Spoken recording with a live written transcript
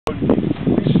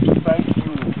we wish to thank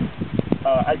you,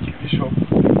 Archbishop,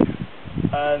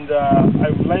 and I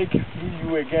would like through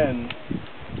you again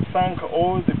to thank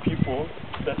all the people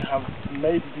that have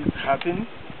made this happen.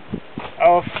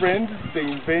 Our friend, the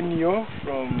Invenio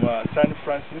from San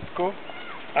Francisco.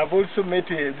 I've also met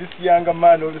this younger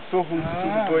man also who's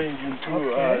going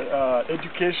into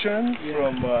education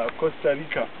from Costa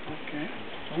Rica.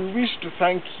 We wish to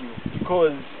thank you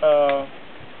because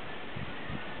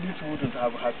this wouldn't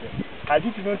have happened. Had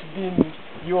it not been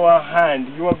your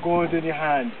hand, your golden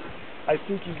hand, I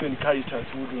think even Caritas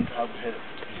wouldn't have helped.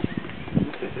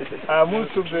 I'm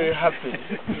also very happy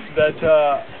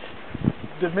that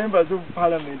the members of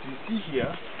parliament you see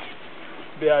here,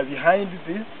 they are behind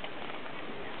this,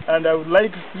 and I would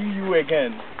like through you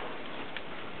again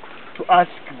to ask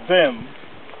them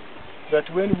that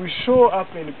when we show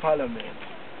up in parliament,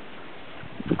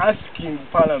 asking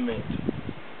parliament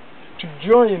to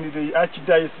join the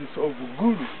Archdiocese of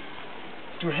Gulu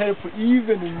to help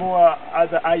even more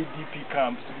other IDP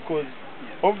camps, because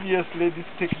obviously this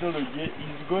technology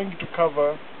is going to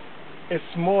cover a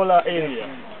smaller area,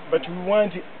 but we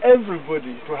want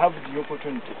everybody to have the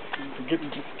opportunity to get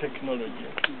this technology.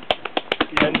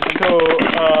 And so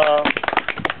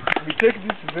we take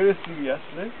this very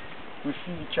seriously. We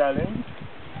see the challenge,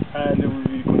 and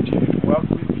we will continue to work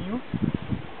with you.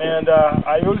 And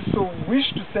I also wish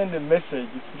to send a message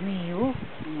through you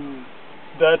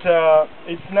that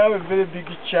it's now a very big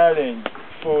challenge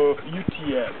for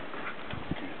UTL,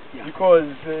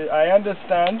 because I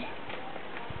understand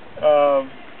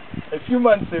a few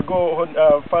months ago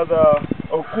Father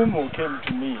Okumu came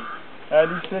to me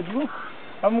and he said, look,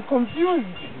 I'm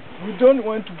confused. We don't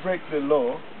want to break the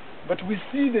law, but we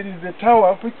see there is a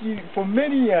tower which for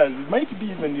many years, might be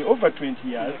even over 20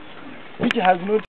 years, which has not